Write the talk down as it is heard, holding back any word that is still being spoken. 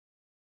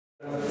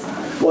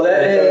Well,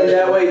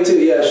 that way too,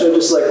 yeah, she'll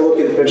just like look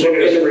at the picture. You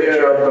can just reach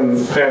up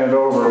and pan it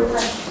over.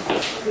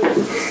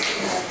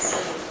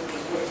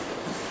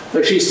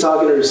 Like she's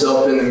talking to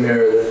herself in the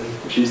mirror then,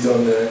 if she's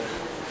doing that.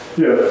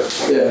 Yeah.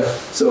 Yeah,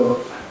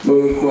 so,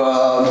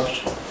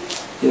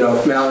 you know,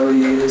 if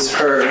Mallory is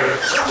her,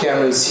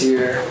 camera's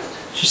here,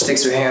 she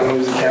sticks her hand,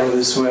 moves the camera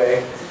this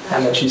way,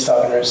 and then she's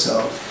talking to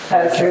herself.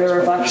 Through the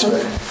reflection?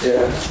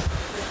 Yeah.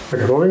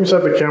 Okay, well, we can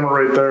set the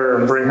camera right there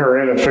and bring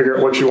her in and figure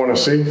out what you want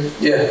to see.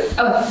 Yeah.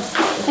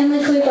 Oh, and the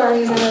clip are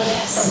you gonna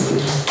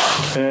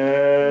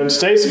And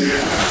Stacy,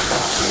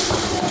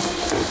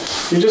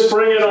 you just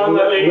bring it on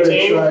that We're gonna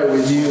 18. try it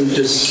with you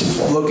just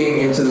looking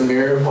into the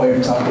mirror while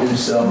you're talking to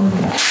yourself.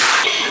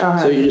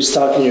 So you're just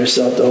talking to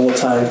yourself the whole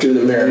time through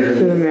the mirror.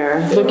 Through the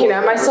mirror. Looking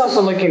at myself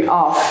or looking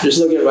off? Just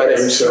looking right at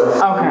yourself.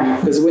 Okay.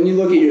 Because when you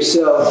look at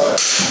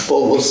yourself,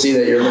 we'll see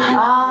that you're looking.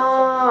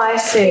 Oh, I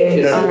see.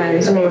 You know,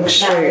 Alright, so I'm gonna look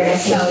straight.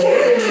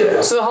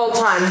 So the whole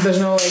time, there's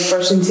no like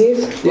brushing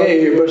teeth? Yeah,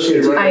 you're brushing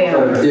your teeth. I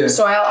am. Yeah.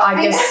 So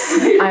I guess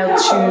I'll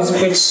choose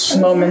which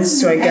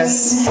moments to, I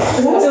guess.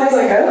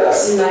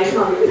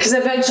 Because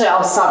eventually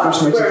I'll stop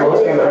brushing my teeth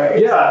altogether, right?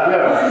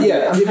 Yeah.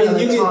 Yeah, I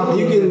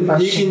mean,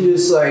 you can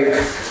just like,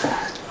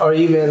 or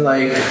even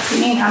like,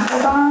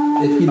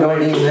 if you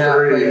don't even have,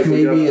 like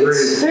maybe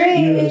it's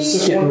you're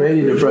just getting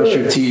ready to brush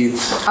your teeth.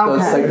 So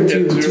it's like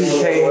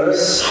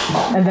toothpaste.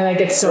 And then I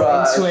get so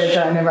into it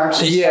that I never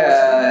actually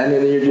Yeah, and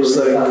then you're just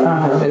like,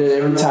 and then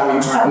every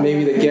time you,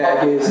 maybe the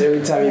gag is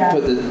every time you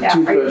put the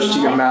toothbrush to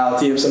your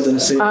mouth, you have something to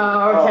say.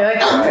 Oh, okay.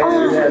 Like,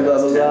 And blah,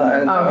 blah,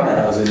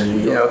 blah, and,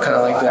 you know, kind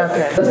of like that.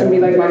 okay. That's gonna be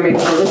like my main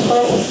focus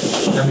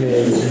point?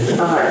 Yeah.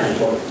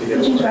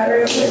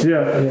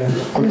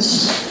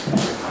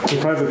 You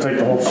probably have to take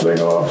the whole thing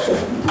off.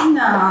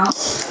 No,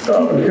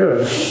 Oh,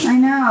 good. I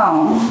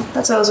know.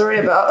 That's what I was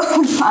worried about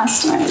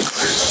last night.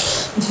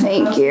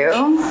 Thank you.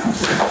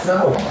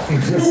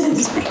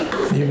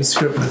 You have a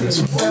script with this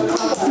one.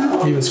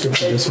 You have a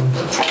script with this one.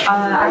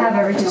 I have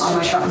everything on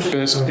my phone.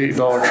 This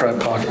 $8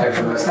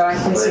 tripod. So I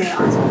can see it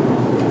on.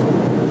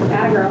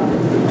 Bad girl.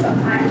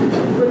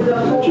 With the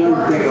whole Trying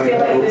to think like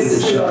I opened the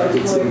shot, I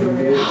could see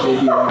maybe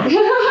tell up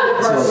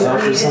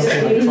or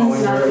something, like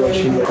calling her like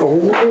she.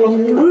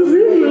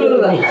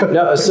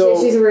 No, so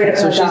She's worried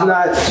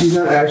about she's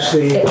not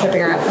actually.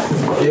 tripping her up.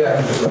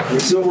 Yeah.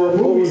 So what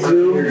we'll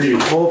do,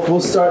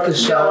 we'll start the No,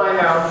 shot.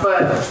 I know,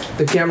 but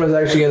The camera's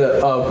actually gonna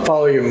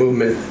follow your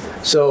movement.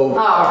 So,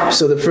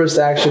 so the first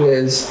action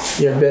is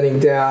you're bending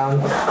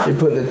down, you're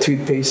putting the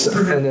toothpaste,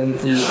 and then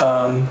you're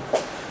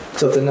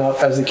tilting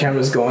up as the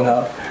camera's going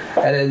up,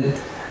 and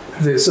then.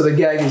 So the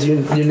gag is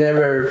you're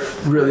never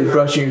really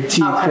brushing your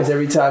teeth because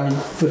every time you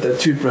put the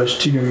toothbrush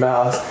to your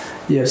mouth,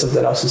 you have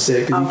something else to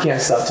say because you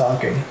can't stop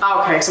talking.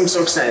 okay, so I'm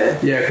so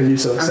excited. Yeah, because you're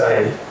so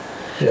excited.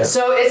 Yeah.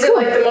 So is it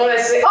like the moment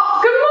I say, "Oh,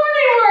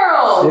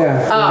 good morning,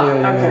 world"?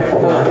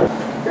 Yeah.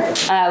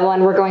 Okay.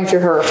 One, we're going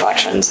through her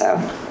reflection, so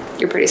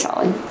you're pretty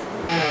solid.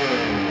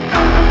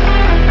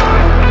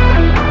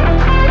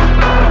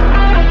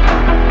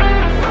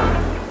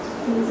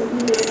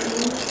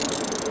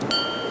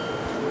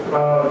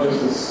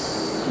 Just as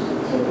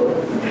simple.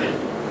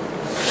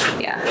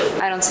 Yeah,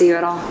 I don't see you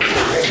at all.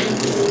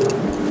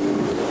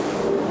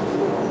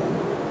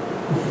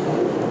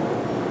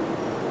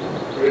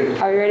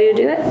 Are you ready to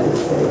do it?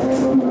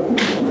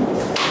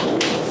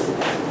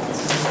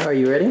 Are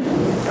you ready?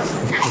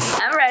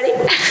 I'm ready.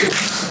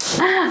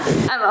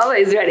 I'm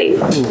always ready.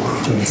 Let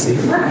me see.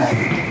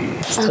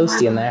 It's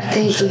toasty in there.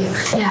 Thank you.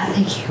 Yeah,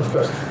 thank you.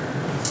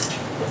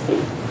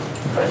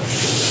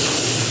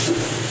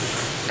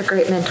 A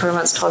great mentor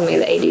once told me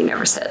that AD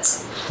never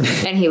sits,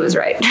 and he was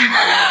right.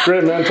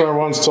 Great mentor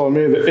once told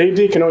me that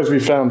AD can always be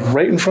found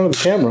right in front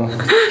of the camera.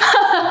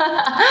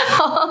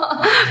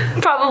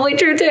 Probably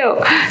true too.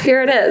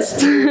 Here it is.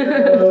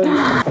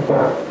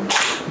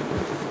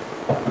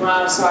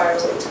 Wow, sorry.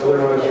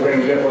 Otherwise, you're going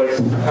to get like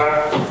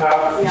half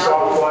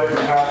soft light and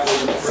half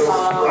really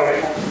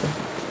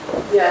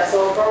bright. Yeah,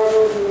 so I'll borrow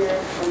those in here.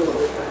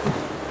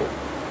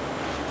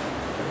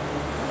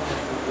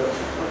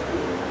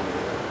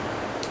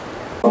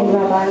 Think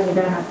about that, you're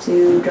gonna have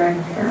to dry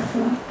your hair for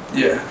that.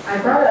 Yeah. I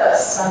brought a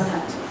sun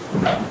hat.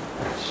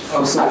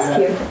 Oh, so That's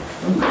cute.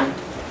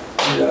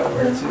 Yeah,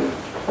 where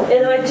too.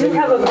 And I do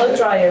have a blow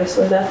dryer,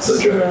 so that's,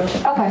 you know,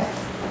 Okay.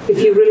 if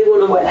you really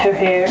want to wet her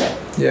hair,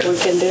 Yeah. we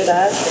can do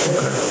that.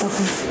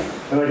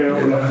 And I can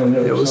open up from the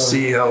Yeah, other we'll side.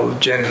 see how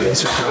Jen and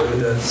Lisa go with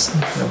this.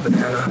 The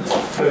banana.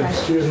 Hey,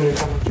 excuse me.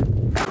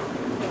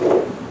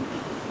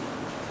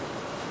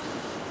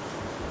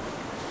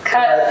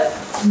 Cut.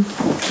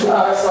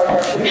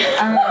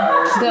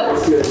 The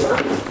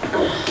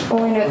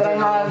only note that I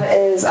have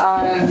is,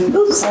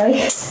 sorry.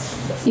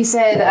 You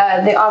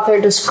said the author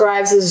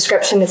describes his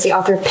description. It's the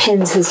author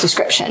pins his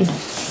description.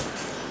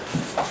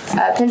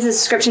 Pins his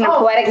description in a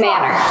poetic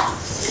manner.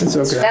 It's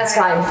okay. That's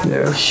fine.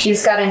 Yeah. You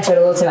just got into it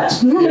a little too much.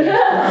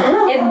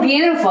 It's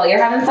beautiful.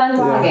 You're having fun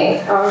vlogging.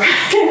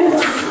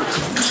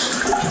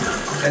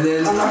 And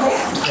then,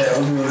 yeah,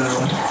 we'll do another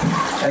one.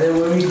 And then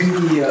when we do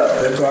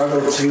the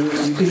gargle too,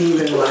 you can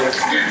even like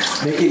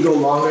make it go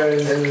longer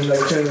and then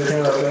like turn the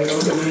camera like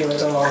look at me,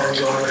 that's how long I'm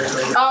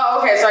going. Oh,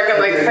 okay, so I can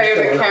like play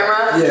with the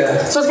camera?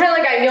 Yeah. So it's kind of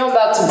like I know I'm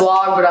about to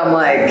vlog, but I'm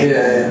like...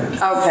 Yeah.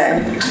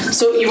 Okay.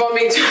 So you want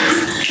me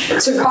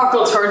to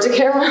cockle towards the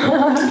camera?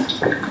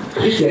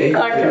 Okay.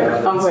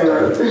 Okay, I'll play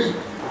with it.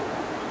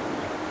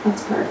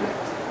 That's perfect.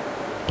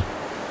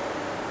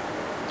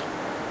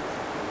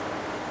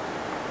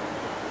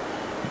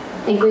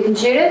 Think we can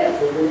shoot it?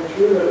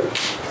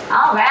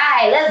 All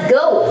right, let's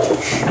go.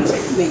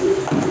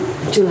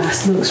 Do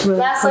last looks really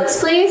Last looks,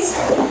 please.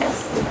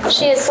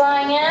 She is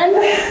flying in.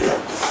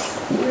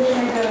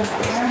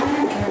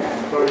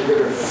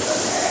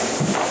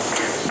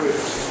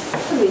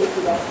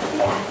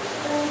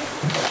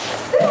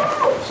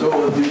 So what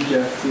we'll do,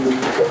 Jeff, too,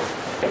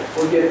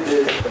 we'll get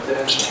this, but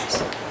then,